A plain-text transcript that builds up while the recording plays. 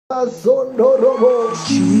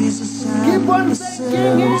Jesus, keep on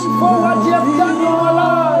thanking Him for what He has done in your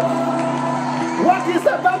life, what He's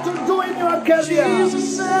about to do in your career,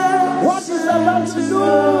 what He's about to do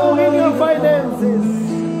in your finances.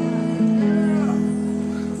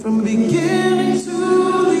 From beginning to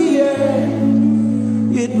the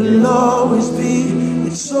end, it will always be,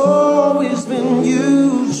 it's always been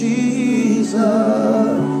you, Jesus.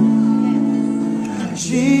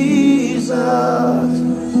 Jesus.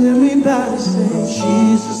 Everybody say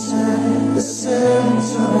Jesus at the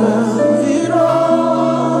center of it all.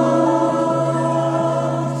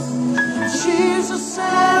 Jesus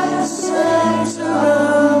at the center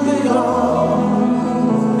of it all.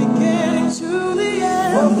 From beginning to the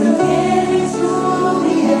end. From beginning to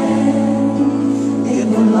the end. It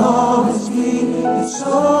will always be, it's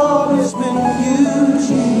always been you,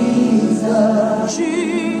 Jesus.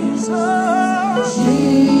 Jesus.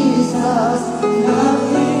 Jesus.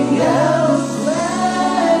 Nothing else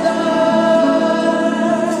matters.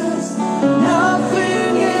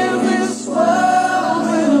 Nothing in this world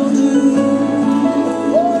will do.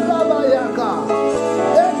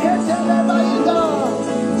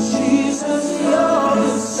 Jesus, you're the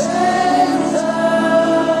center.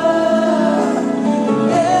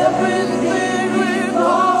 Everything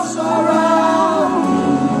revolves around.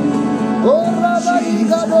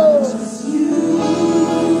 Jesus, you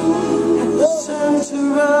at the center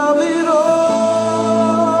of it all.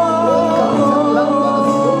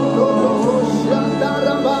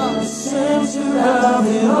 Center of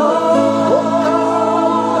it all.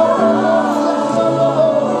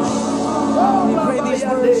 We pray these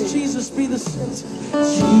words. Jesus be the center.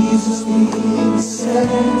 Jesus be the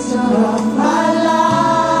center of my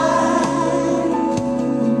life.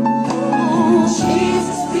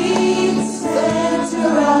 Jesus be the center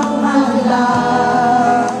of my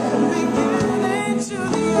life.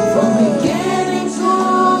 From beginning to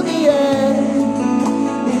the end,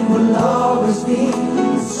 it will always be,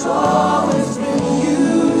 it's always been you,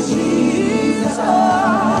 Jesus.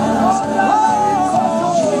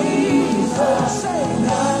 Jesus,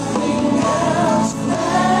 nothing else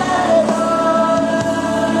matters.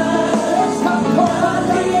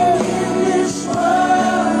 Nothing in this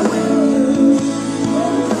world will do.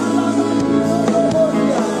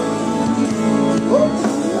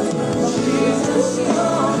 Jesus,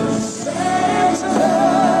 you're the center.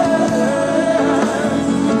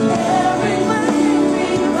 Everything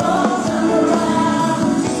revolves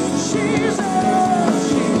around. Jesus,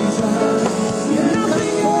 Jesus,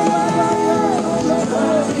 nothing else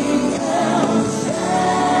matters. Nothing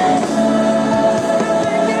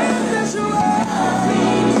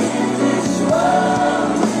in this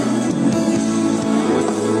world.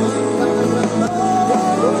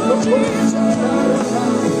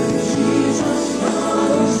 Jesus, you're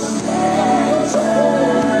the center.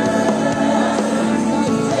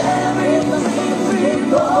 Everything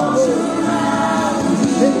revolves around.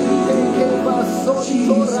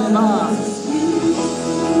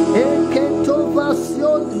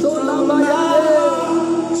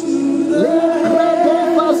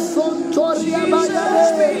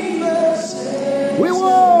 We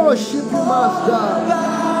worship you, Master.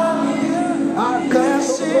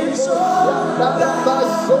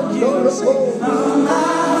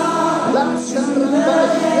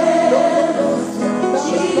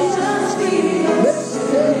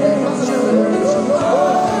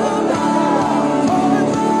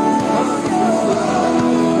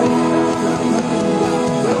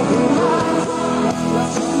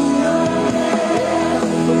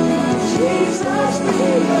 Jesus be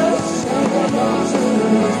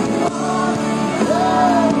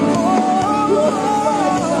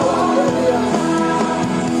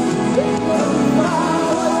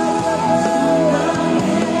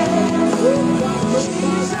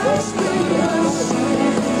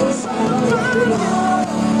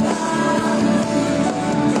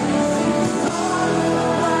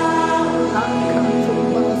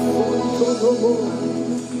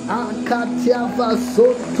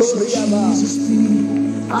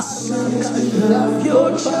the center of your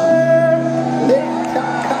church.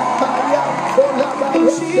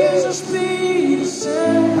 Jesus be the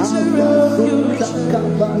center of your church.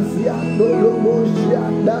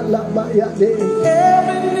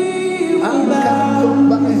 Every knee will bow,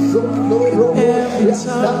 every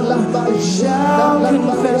tongue shall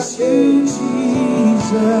confess you,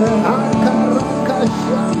 Jesus.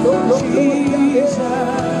 Jesus.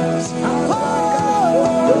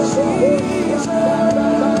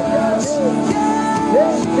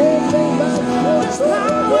 There's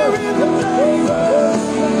power in the name.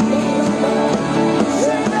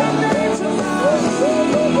 Sing that name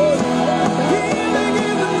tonight.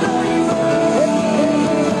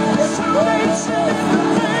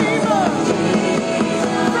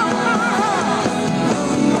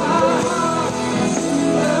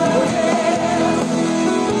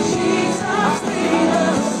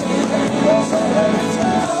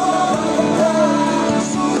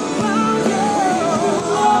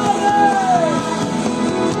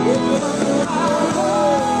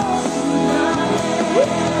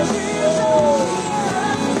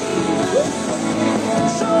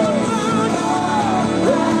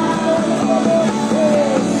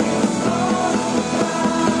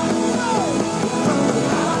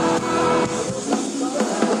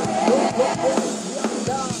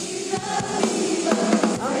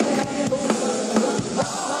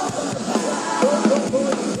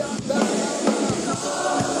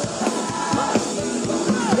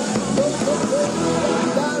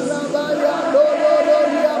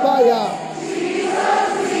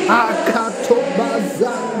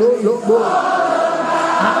 Akatobazando lobo.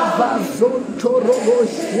 Avazonto robo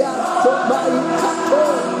shiato baikato.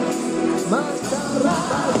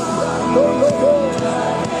 Matarabazando lobo.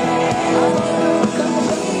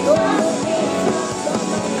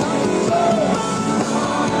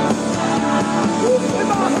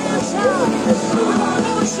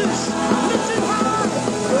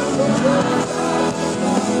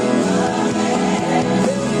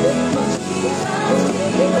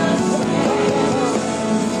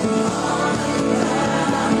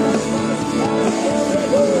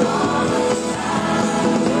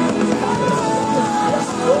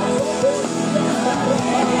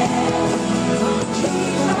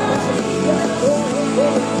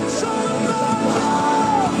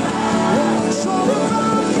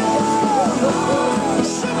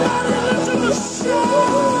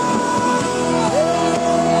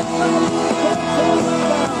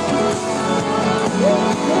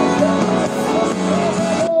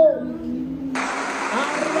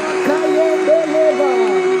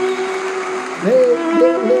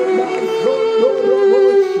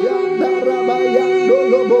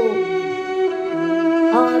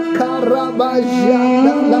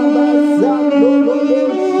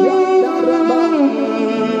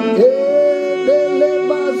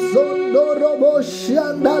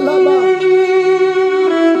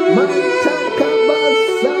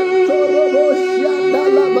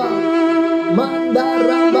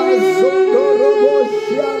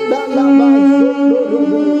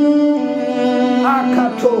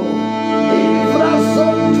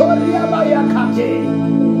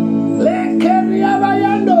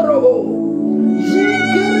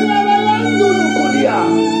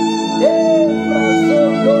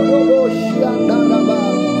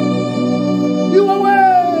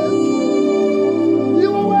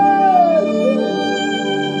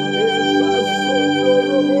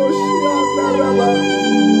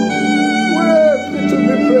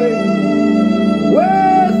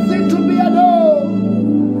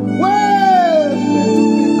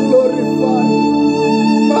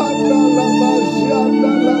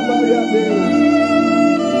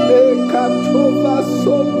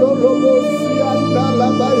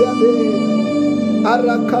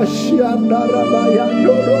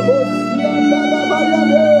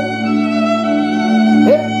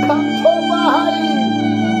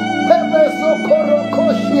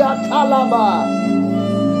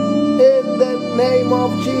 In the name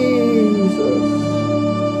of Jesus.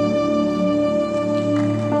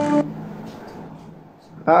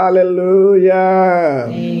 Hallelujah.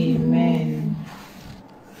 Amen.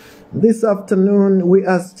 This afternoon we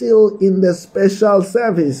are still in the special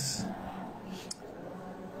service,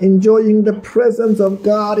 enjoying the presence of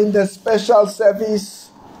God in the special service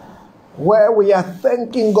where we are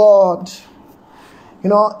thanking God. You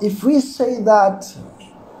know, if we say that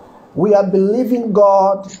we are believing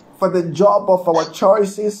God for the job of our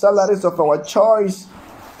choices, salaries of our choice,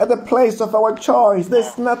 at the place of our choice,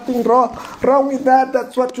 there's nothing wrong with that.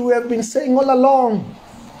 That's what we have been saying all along.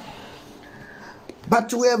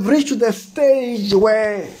 But we have reached the stage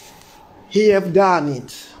where He have done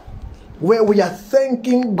it, where we are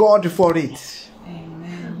thanking God for it.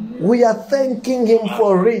 Amen. We are thanking Him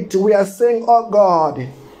for it. We are saying, oh God,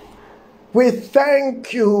 we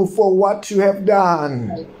thank you for what you have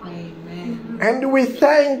done. Amen. And we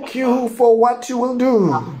thank you for what you will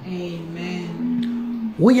do.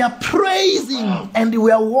 Amen. We are praising and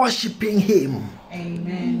we are worshiping Him.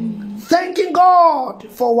 Amen. Thanking God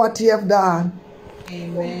for what He have done.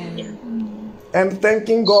 Amen. And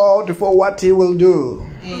thanking God for what He will do.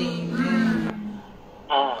 Amen.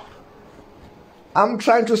 I'm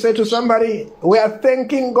trying to say to somebody, we are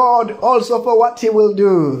thanking God also for what He will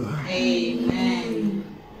do. Amen.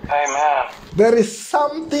 Amen. There is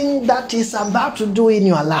something that He's about to do in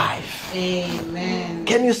your life. Amen.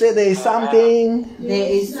 Can you say there is something? There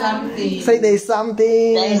is something. Say there is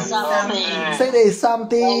something. There is something. Say there is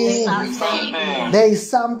something. There is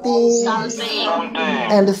something.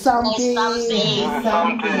 And something.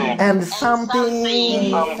 And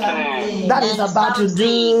something that is about to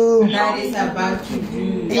do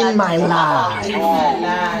in my life,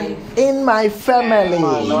 in my family,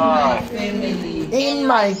 in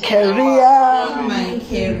my career.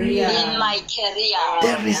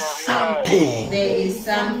 There is something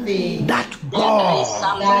that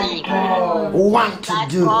God wants to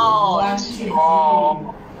do.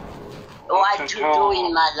 What to do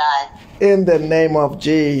in my life. In the name of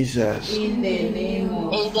Jesus. In the name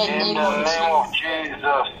of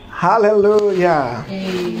Jesus. Hallelujah.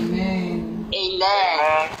 Amen.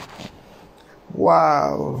 Amen.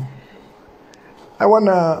 Wow. I want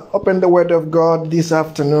to open the Word of God this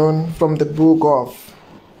afternoon from the book of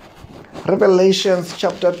Revelations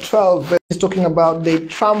chapter 12. It's talking about they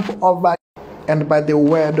trump over and by the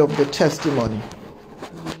word of the testimony.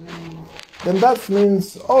 Then that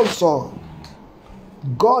means also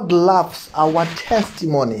God loves our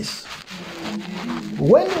testimonies.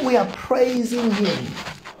 When we are praising Him,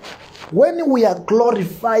 when we are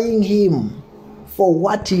glorifying Him for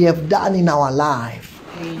what He has done in our life,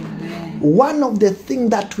 amen, one of the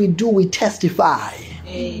things that we do, we testify.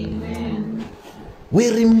 Amen.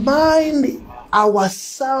 We remind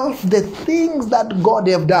ourselves the things that God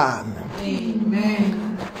have done.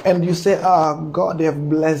 Amen. And you say, God have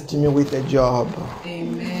blessed me with a job.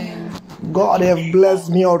 Amen. God have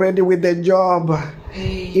blessed me already with a job.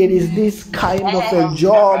 It is this kind of a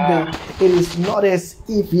job. It is not as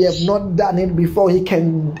if He have not done it before. He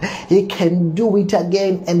can do it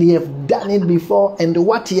again, and He have done it before. And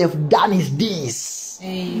what He have done is this.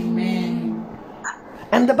 Amen.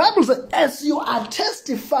 And the Bible says, as you are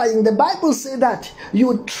testifying, the Bible says that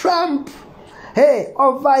you trump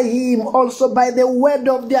over Him also by the word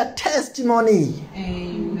of their testimony.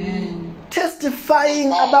 Amen. Testifying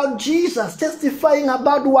about Jesus, testifying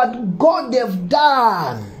about what God have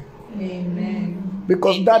done. Amen.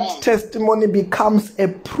 Because that testimony becomes a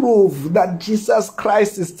proof that Jesus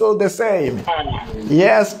Christ is still the same.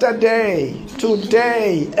 Yesterday,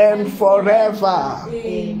 today, and forever.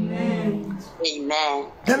 Amen. Amen.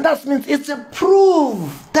 Then that means it's a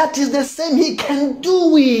proof that is the same. He can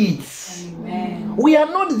do it. Amen. We are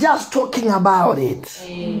not just talking about it.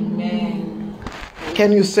 Amen.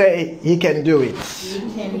 Can you say He can do it? He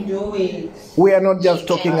can do it. We are not just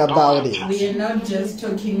talking about it. We are not just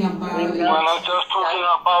talking about it. We are not just talking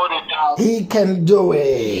about it. He can do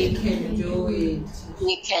it. He can do it.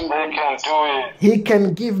 He can do it. He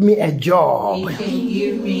can give me a job. He can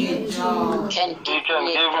give me a job. He can give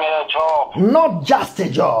me a job. Not just a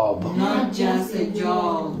job. Not just a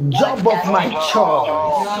job. Job of my choice.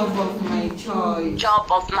 Job of my choice.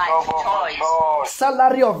 Job of my choice.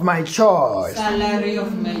 Salary of my choice. Salary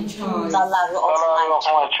of my choice. Salary of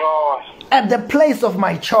my choice. At the place of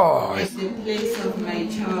my choice. At the place of my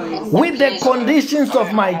choice. With the conditions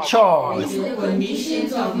of my choice. With the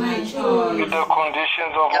conditions of my choice. With the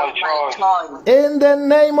conditions of my choice. In the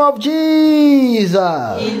name of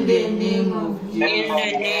Jesus. In the name of Jesus. In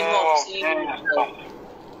the name of Jesus.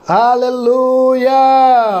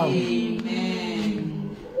 Hallelujah.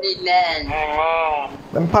 Amen. Amen. Amen.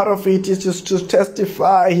 And part of it is just to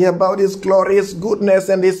testify about His glory, His goodness,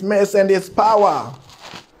 and His mercy, and His power.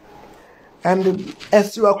 And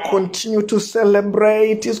as you are continue to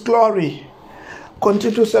celebrate His glory,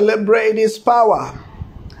 continue to celebrate His power,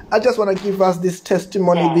 I just want to give us this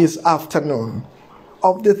testimony this afternoon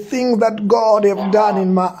of the things that God have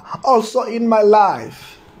done also in my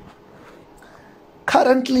life.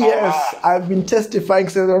 Currently, yes, I've been testifying,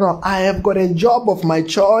 saying, I have got a job of my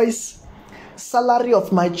choice, salary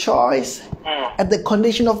of my choice, at the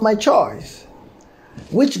condition of my choice,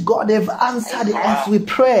 which God have answered as we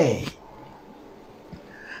pray.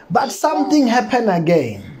 But something happened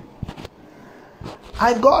again.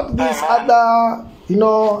 I got this other,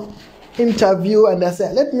 interview, and I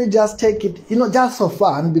said, let me just take it, just for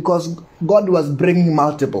fun, because God was bringing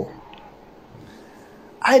multiple.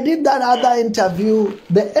 I did that other interview.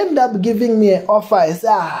 They end up giving me an offer. I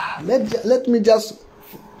said, let me just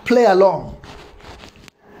play along.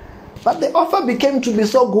 But the offer became to be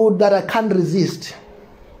so good that I can't resist.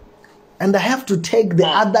 And I have to take the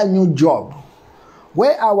other new job,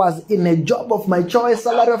 where I was in a job of my choice,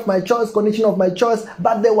 salary of my choice, condition of my choice,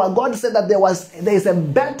 but God said that there is a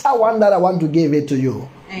better one that I want to give it to you.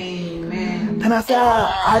 Amen. And I said,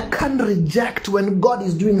 I can't reject when God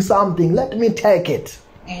is doing something. Let me take it.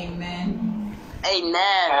 Amen.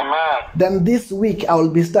 Amen. Then this week I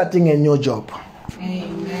will be starting a new job.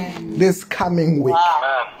 Amen. This coming week.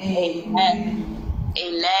 Wow. Amen.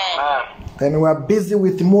 Amen. Then we are busy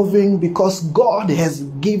with moving because God has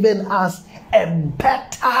given us a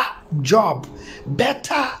better job,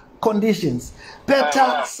 better conditions,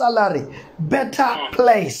 better salary, better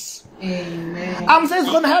place. Amen. I'm saying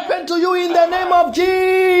it's going to happen to you in the name of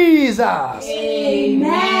Jesus.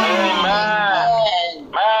 Amen. Amen.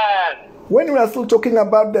 When we are still talking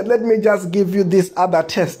about that, let me just give you this other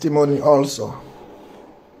testimony also.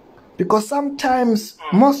 Because sometimes,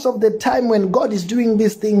 most of the time when God is doing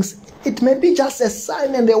these things, it may be just a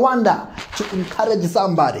sign and a wonder to encourage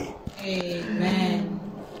somebody. Amen.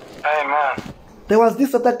 Amen. There was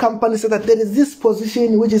this other company said that there is this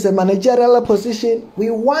position which is a managerial position. We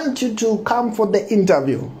want you to come for the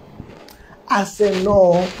interview. I said,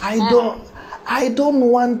 no, I I don't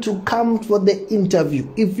want to come for the interview.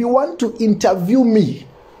 If you want to interview me,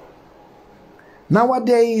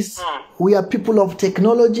 nowadays we are people of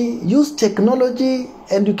technology. Use technology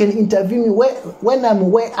and you can interview me when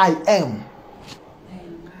I'm where I am.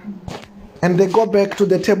 And they go back to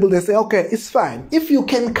the table, they say, okay, it's fine. If you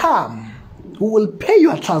can come, we will pay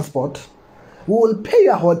your transport. We will pay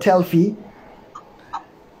your hotel fee.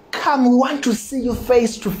 Come, we want to see you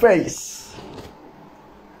face to face.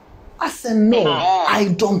 I said, no,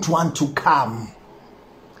 I don't want to come.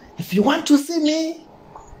 If you want to see me,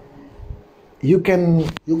 you can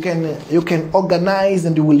organize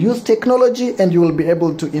and you will use technology and you will be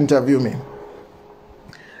able to interview me.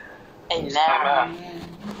 Amen.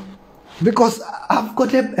 Because I've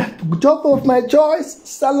got a job of my choice,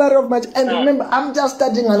 salary of my choice. And remember, I'm just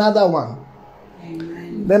starting another one.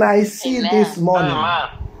 Amen. Then I see this morning.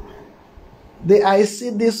 I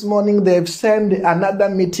see this morning they've sent another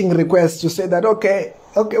meeting request to say that, okay,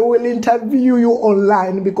 we'll interview you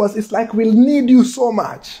online because it's like we'll need you so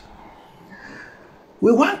much.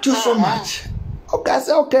 We want you so much. Okay, I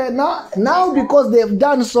say, okay, now because they've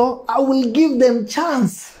done so, I will give them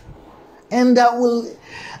chance. And I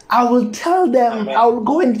will tell them, I will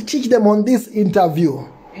go and teach them on this interview.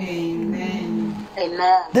 Amen.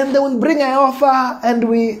 Amen. Then they will bring an offer and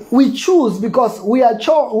we choose because we are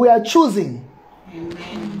choosing.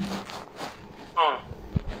 Amen.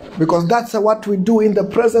 Because that's what we do in the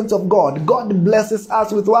presence of God. God blesses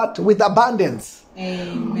us with what? With abundance.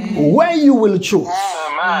 Amen. Where you will choose.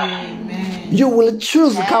 Amen. You will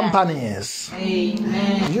choose companies.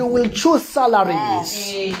 Amen. You will choose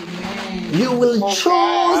salaries. Amen. You will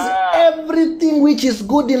choose everything which is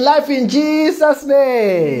good in life in Jesus'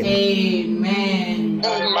 name. Amen.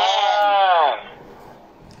 Amen.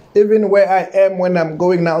 Even where I am when I'm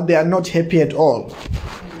going now, they are not happy at all.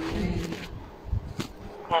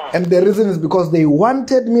 And the reason is because they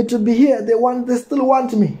wanted me to be here. They still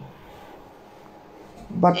want me.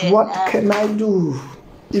 But what can I do?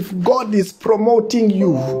 If God is promoting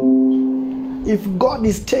you, if God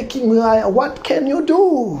is taking you higher, what can you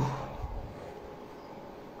do?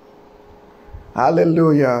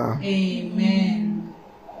 Hallelujah. Amen.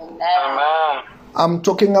 Amen. I'm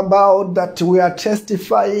talking about that we are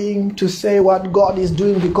testifying to say what God is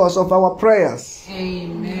doing because of our prayers.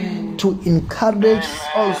 Amen. To encourage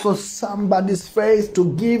also somebody's faith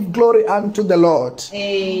to give glory unto the Lord.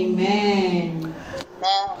 Amen.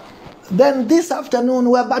 Then this afternoon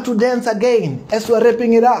we're about to dance again as we're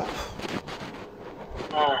wrapping it up.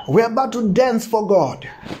 We're about to dance for God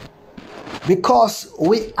because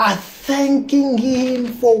we are thanking Him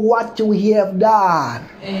for what we have done.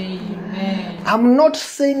 Amen. I'm not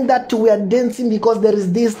saying that we are dancing because there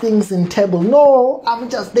is these things in table. No,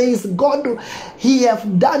 there is God. He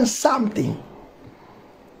have done something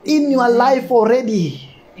in your life already.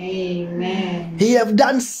 Amen. He have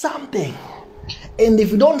done something. And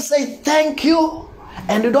if you don't say thank you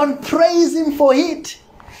and you don't praise Him for it,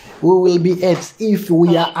 we will be as if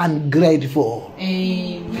we are ungrateful.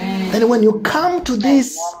 Amen. And when you come to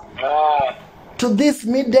this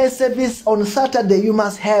midday service on Saturday, you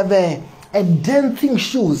must have a dancing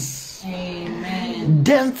shoes. Amen.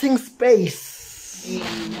 Dancing space.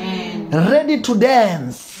 Amen. Ready to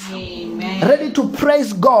dance. Amen. Ready to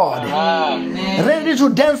praise God. Amen. Ready to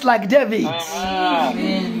dance like David.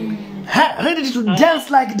 Amen. Ready to dance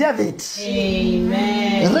like David.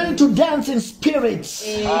 Amen. Ready to dance in spirits.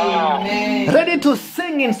 Amen. Ready to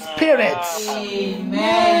sing in spirits.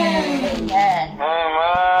 Amen. Amen.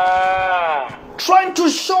 Trying to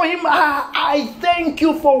show Him, I thank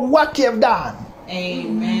you for what you have done.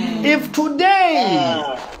 Amen. If today,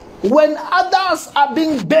 when others are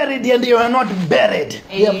being buried and you are not buried,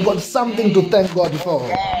 you have got something to thank God for.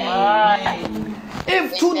 Amen.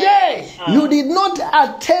 If today you did not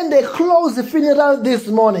attend a close funeral this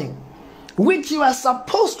morning, which you are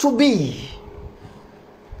supposed to be,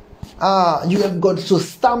 you have got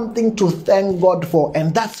something to thank God for.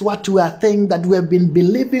 And that's what we are saying, that we have been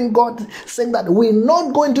believing God, saying that we're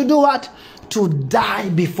not going to do what? To die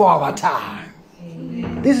before our time.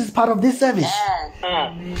 Amen. This is part of this service.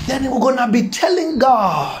 Then we're going to be telling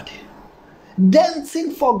God,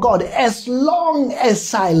 dancing for God, as long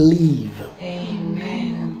as I live.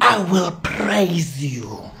 Amen. I will praise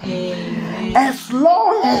you. Amen. As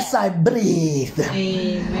long as I breathe,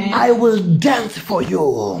 Amen. I will dance for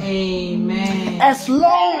you. Amen. As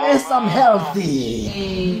long as I'm healthy,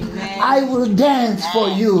 Amen. I will dance for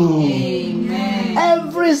you. Amen.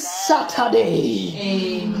 Every Saturday,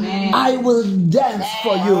 Amen. I will dance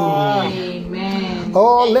for you. Amen.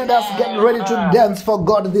 Oh, let us get ready to dance for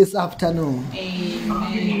God this afternoon.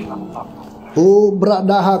 Amen. Oh,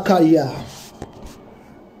 Brother Hakaya.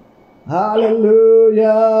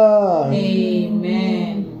 Hallelujah.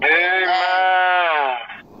 Amen. Amen.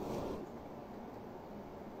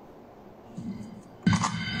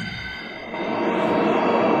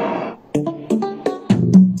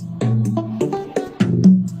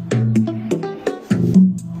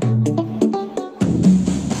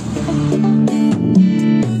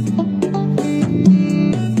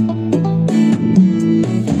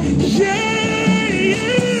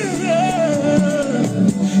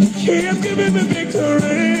 He has given me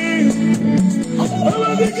victory. Oh,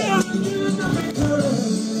 my God.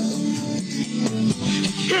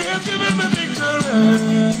 He has given me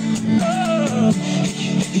victory.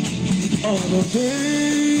 All the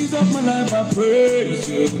days of my life I praise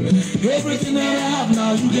you. Everything that I have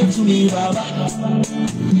now you give to me, Baba.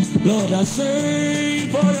 Lord, I say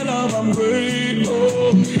for your love I'm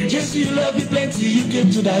grateful. Yes, you love me plenty, you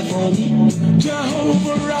came to die for me.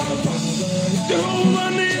 Jehovah Rapha,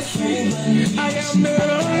 Jehovah Nissi, I am the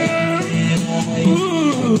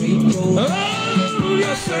oh,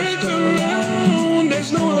 you're saved around.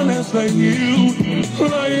 There's no one else like you.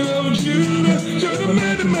 Lion of Judah, you're the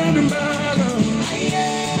man.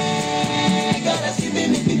 God has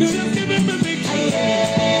given me victory. God has given me victory.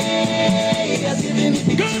 God has given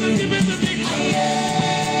me victory.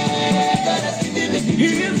 God has given me victory.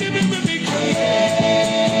 He has given me victory.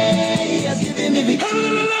 He has given me victory.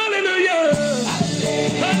 Hallelujah.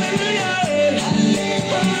 Hallelujah.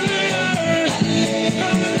 Hallelujah.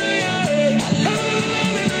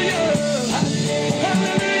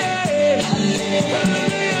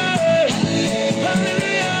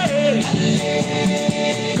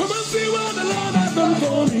 Come and see what the Lord has done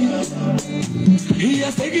for me. He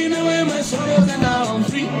has taken away my sorrows and now I'm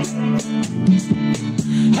free.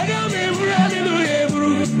 I got me hallelujah,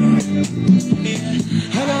 bro.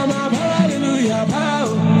 I got my hallelujah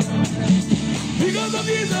power. Because of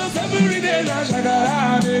Jesus, every day I shall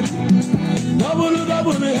have it. Double,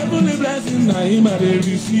 heavenly blessings, now him I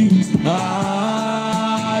receive.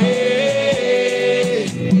 Ah, yeah.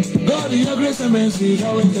 God, your grace and mercy is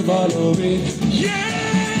always to follow me. Yeah.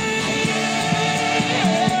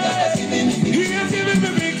 He has given me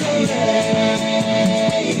victory.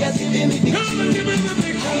 He has given me victory. God has given me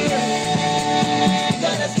victory.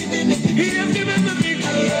 God has given me victory. He has given me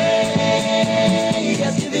victory. He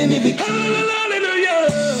has given me victory. Hallelujah.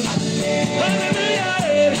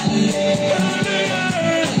 Hallelujah.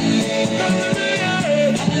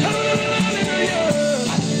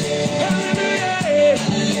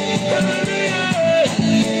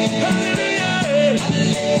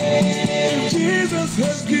 Jesus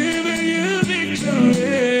has given you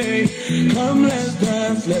victory. Come, let's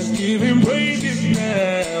dance, let's give him praises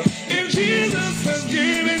now. If Jesus has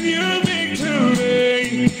given you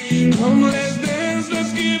victory, come, let's dance,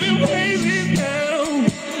 let's give him praises now.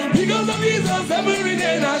 Because of Jesus, every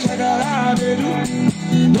day I shall have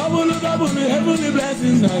it. Double, heavenly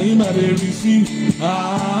blessings, now him I receive.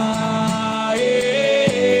 Ah,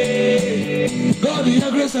 yeah. God,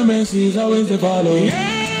 your grace and mercy is always to follow.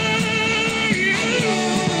 Yeah.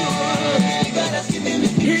 He has given me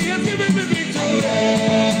victory. He has given me victory.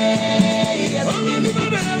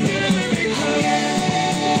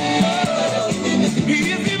 He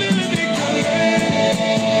has given me victory.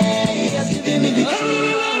 He has given me victory.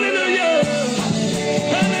 Hallelujah.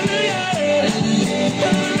 Hallelujah.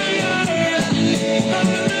 Hallelujah.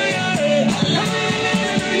 Hallelujah.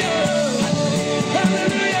 Hallelujah.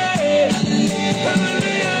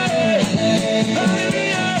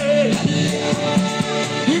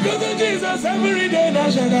 Because of Jesus, every day I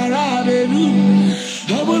shall hallelujah.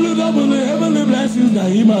 Double, heavenly blessings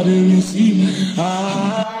that he might receive.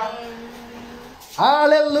 Ah.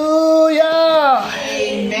 Hallelujah.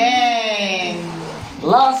 Amen.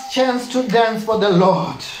 Last chance to dance for the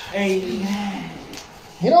Lord. Amen.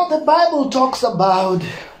 You know, the Bible talks about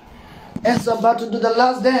it's about to do the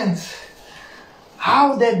last dance.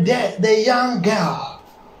 How the young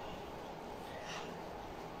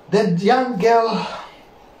girl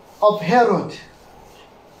of Herod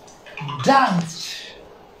danced.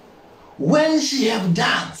 When she have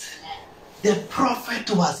danced, the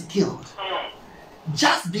prophet was killed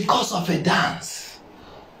just because of a dance.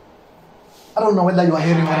 I don't know whether you are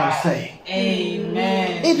hearing what I'm saying.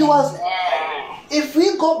 Amen. It was, if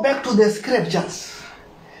we go back to the scriptures,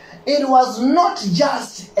 it was not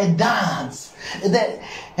just a dance.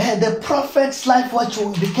 The prophet's life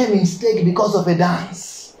became in stake because of a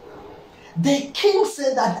dance. The king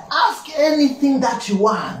said that ask anything that you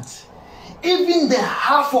want, even the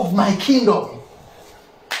half of my kingdom.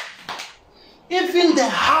 Even the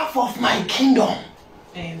half of my kingdom.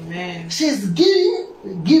 Amen. She's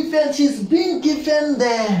being given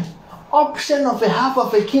option of a half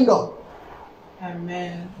of a kingdom.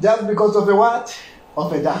 Amen. Just because of a what?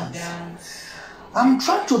 Of a dance. Dance. I'm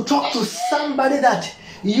trying to talk to somebody that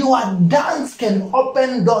your dance can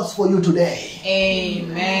open doors for you today.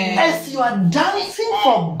 Amen. As you are dancing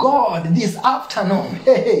for God this afternoon,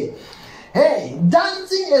 hey,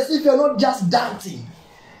 dancing as if you're not just dancing.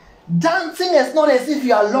 Dancing as not as if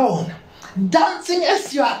you are alone. Dancing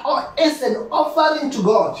as you are as an offering to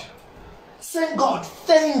God. Saying, God,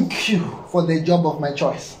 thank you for the job of my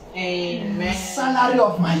choice. Amen. Salary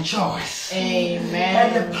of my choice. Amen.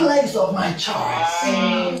 And the place of my choice.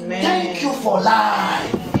 Amen. Thank you for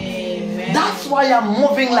life. Amen. That's why I'm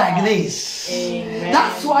moving like this. Amen.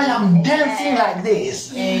 That's why I'm dancing like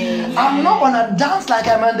this. Amen. I'm not gonna dance like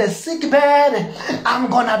I'm on the sick bed. I'm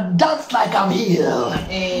gonna dance like I'm healed.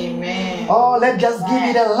 Amen. Oh, let's just give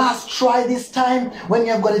it a last try this time when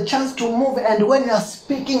you've got a chance to move and when you're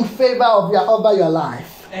speaking favor of over your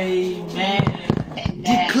life. Amen.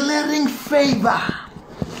 Declaring favor.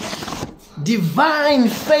 Divine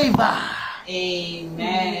favor.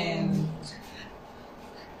 Amen.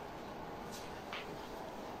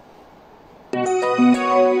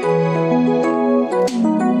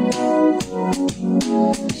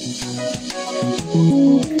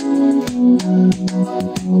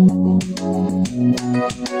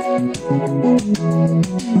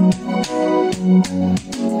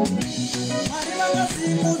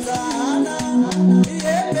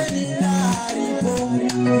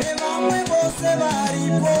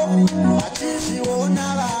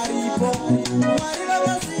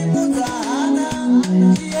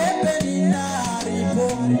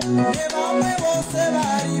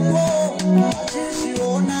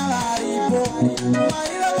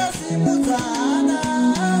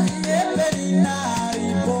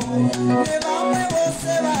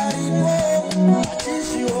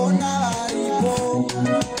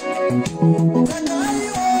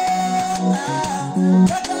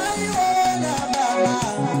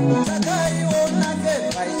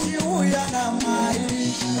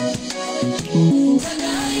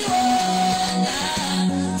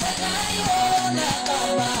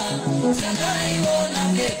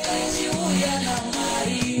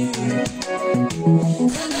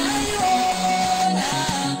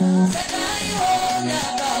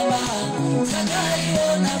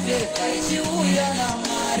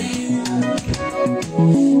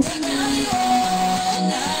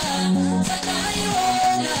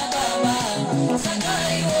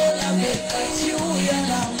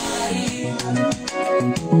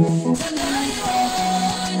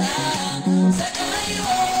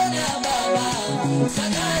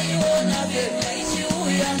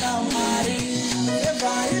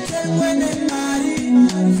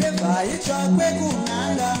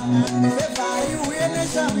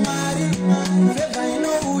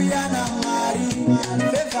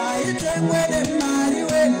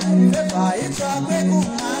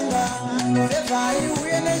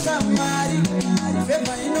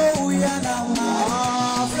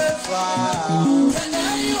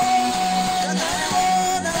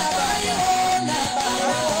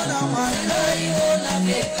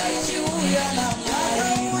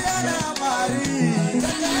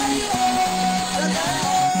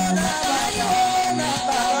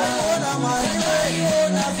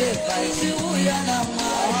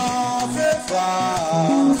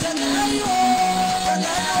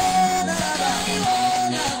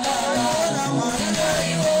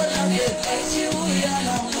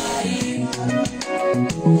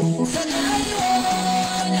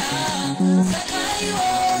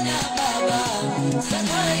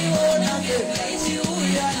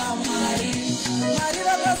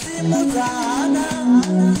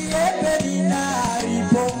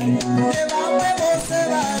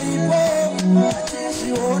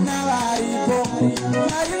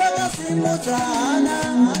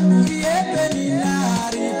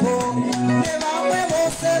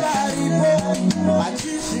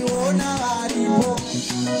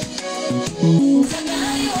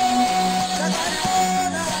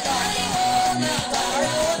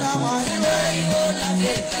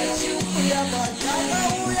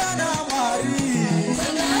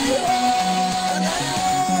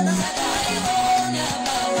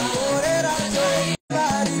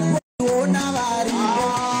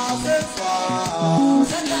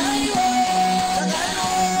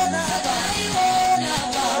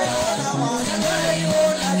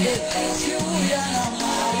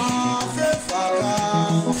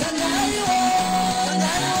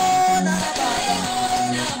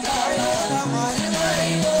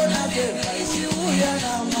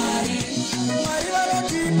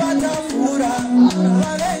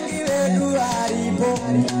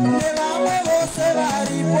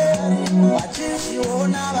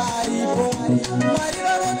 Mwari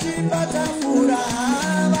vanotipata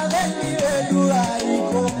furaha, vavengi vedu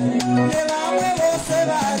varipo, nevamwe vose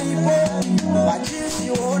varipo,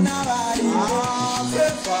 vachizviona varipo.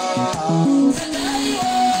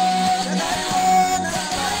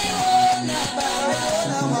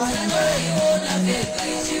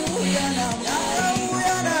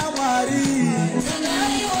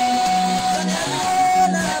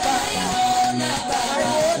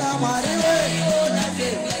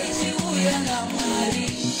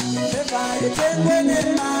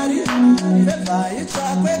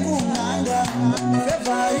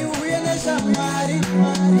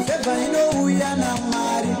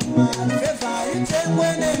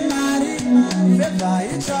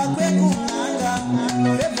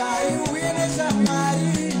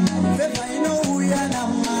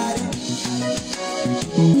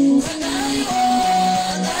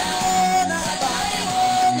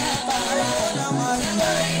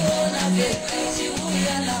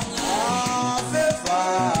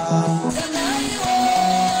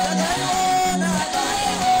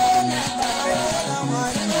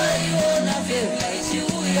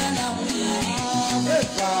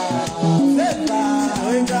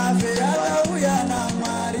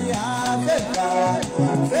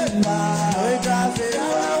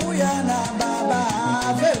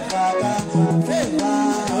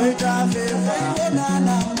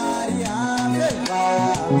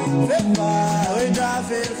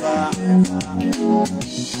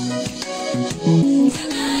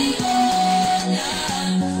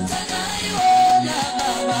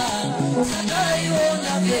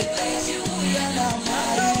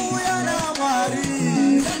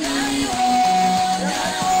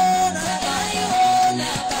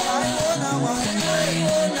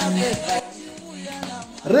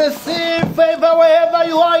 Receive favor wherever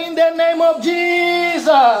you are in the name of Jesus.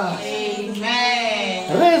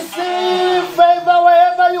 Amen. Receive favor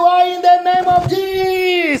wherever you are in the name of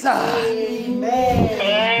Jesus.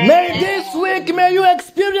 Amen. May this week, may you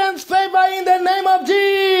experience favor in the name of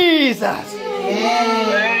Jesus.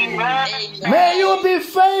 Amen. May you be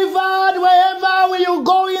favored wherever you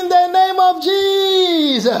go in the name of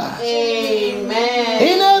Jesus. Amen.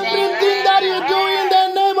 In everything that you do in the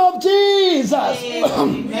name of Jesus.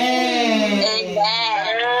 Amen.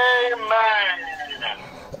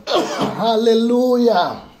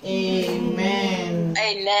 Hallelujah. Amen.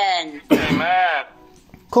 Amen.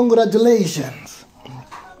 Congratulations.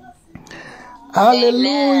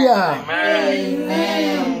 Hallelujah.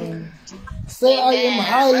 Amen. Say, I am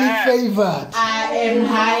highly favored. I am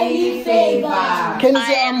highly favored. Can you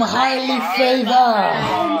say, I'm highly favored?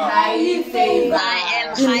 Highly favored.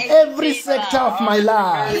 In every sector of my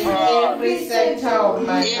life. In every sector of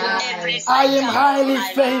my life. I am highly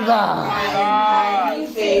favored. I am highly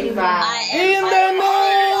favored. In the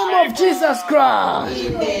name of Jesus Christ.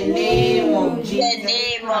 In the name of Jesus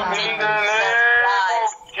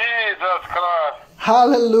Jesus Christ.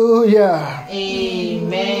 Hallelujah.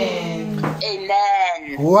 Amen.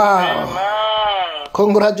 Wow.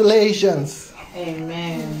 Congratulations.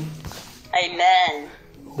 Amen.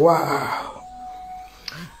 Wow.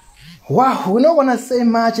 Wow. We're not going to say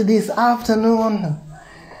much this afternoon.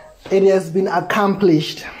 It has been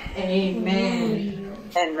accomplished. Amen.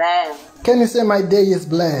 Can you say, my day is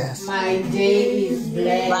blessed? My day is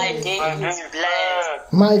blessed.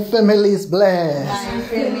 My family is blessed.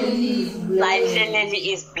 My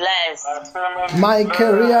family is blessed. My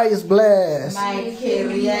career is blessed. My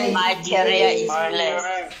career is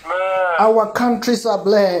blessed. Our countries are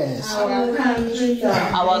blessed. Our countries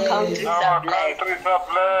are blessed.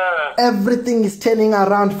 Everything is turning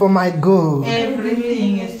around for my good.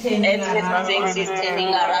 Everything is turning around for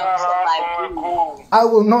my good. I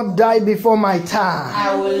will not die before my time.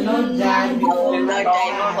 I will not die before my time.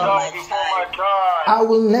 I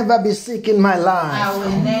will never be sick in my life. I will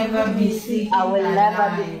never be sick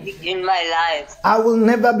in my life. I will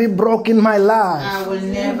never be broke in my life. I will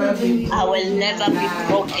never be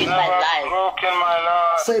broke in my life.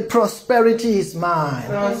 Say, prosperity is mine.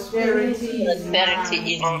 Prosperity is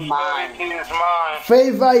mine.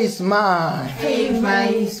 Favor is mine. Favor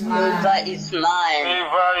is mine.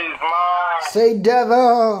 Say,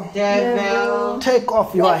 devil, Take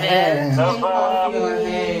off your hand off your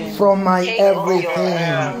hand from my everything.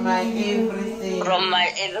 from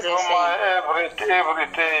my everything.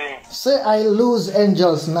 Say, I lose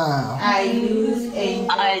angels now. I lose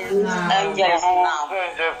angels now.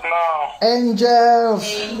 Angels,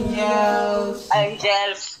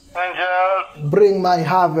 Angels Angels, bring my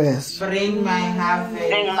harvest. Bring my harvest.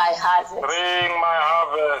 Bring my harvest. bring my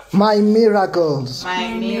harvest. My miracles.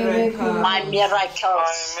 My miracle. My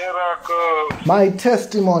miracles. My miracle. My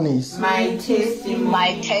testimonies. My testimony.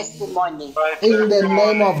 My testimony. My In the testimony.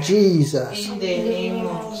 name of Jesus. In the name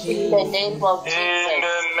of In Jesus. the name of In Jesus.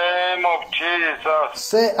 the name of Jesus.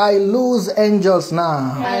 Say, I lose angels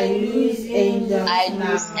now. I lose angels I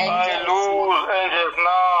now. lose I angels. lose angels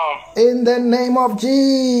now. In the name of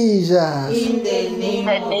Jesus. In the name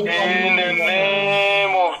of In the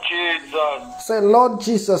name of Jesus. Say, Lord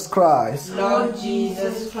Jesus Christ, Lord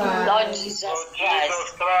Jesus Christ. Lord Jesus Lord Christ.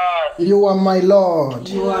 Jesus Christ. you are my Lord.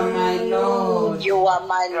 You are my Lord. You are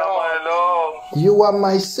my You are my Lord. Lord. You are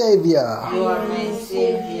my Savior. You are my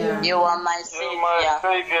Savior. You are my You are my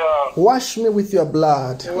Savior. Savior. Wash me with your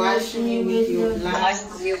blood. Wash me with your blood.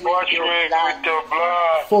 Wash me with Wash your me blood. with your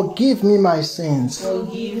blood. Forgive me my sins.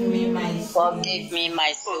 Forgive me my sins. Forgive me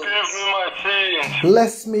my Forgive sins. me my sins.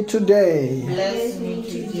 Bless me today. Bless me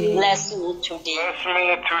today. Bless me today. Bless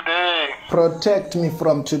me today. Protect me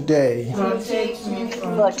from today. Protect me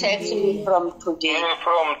from Protect today. me from today. Me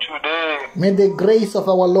from today. May the grace of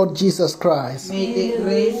our Lord Jesus Christ, May the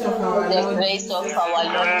grace of our The Lord grace of Jesus our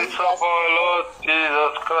Lord Grace Jesus, of our Lord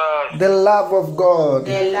Jesus Christ. the love of God,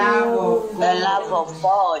 the love of the love of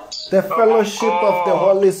God, the fellowship of the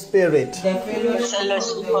Holy Spirit the fellowship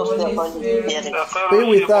fellowship of of the the Holy Holy Spirit. Spirit, The Be fellowship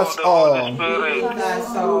with us of the Holy all. Spirit. With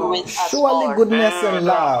us be all. with us Surely all. goodness Be and with us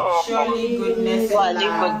love all. Surely goodness and Surely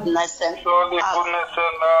love goodness and Surely goodness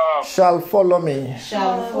and love shall follow me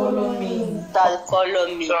shall follow me shall follow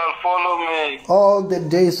me shall follow me all the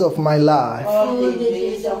days of my life, all the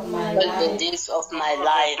days of my all the life, days of my the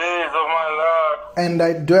life, days of my life. and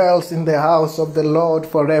I dwells in the house of the Lord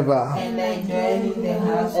forever. and I dwell in the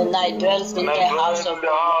house of and I dwell in And the I dwell house in of the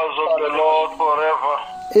house of the Lord forever.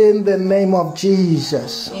 In the name of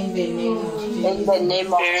Jesus. in the name of Jesus. in the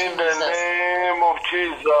name of In the Jesus. name of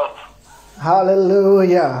Jesus.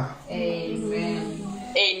 Hallelujah. Amen.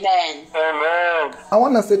 Amen. Amen. I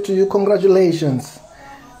want to say to you, congratulations.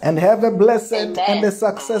 And have a blessed Amen. and a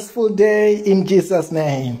successful day in Jesus'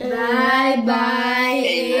 name. Bye bye,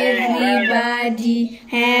 everybody.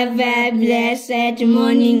 Have a blessed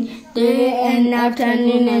morning, day, and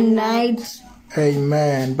afternoon and night.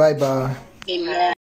 Amen. Bye bye. Amen.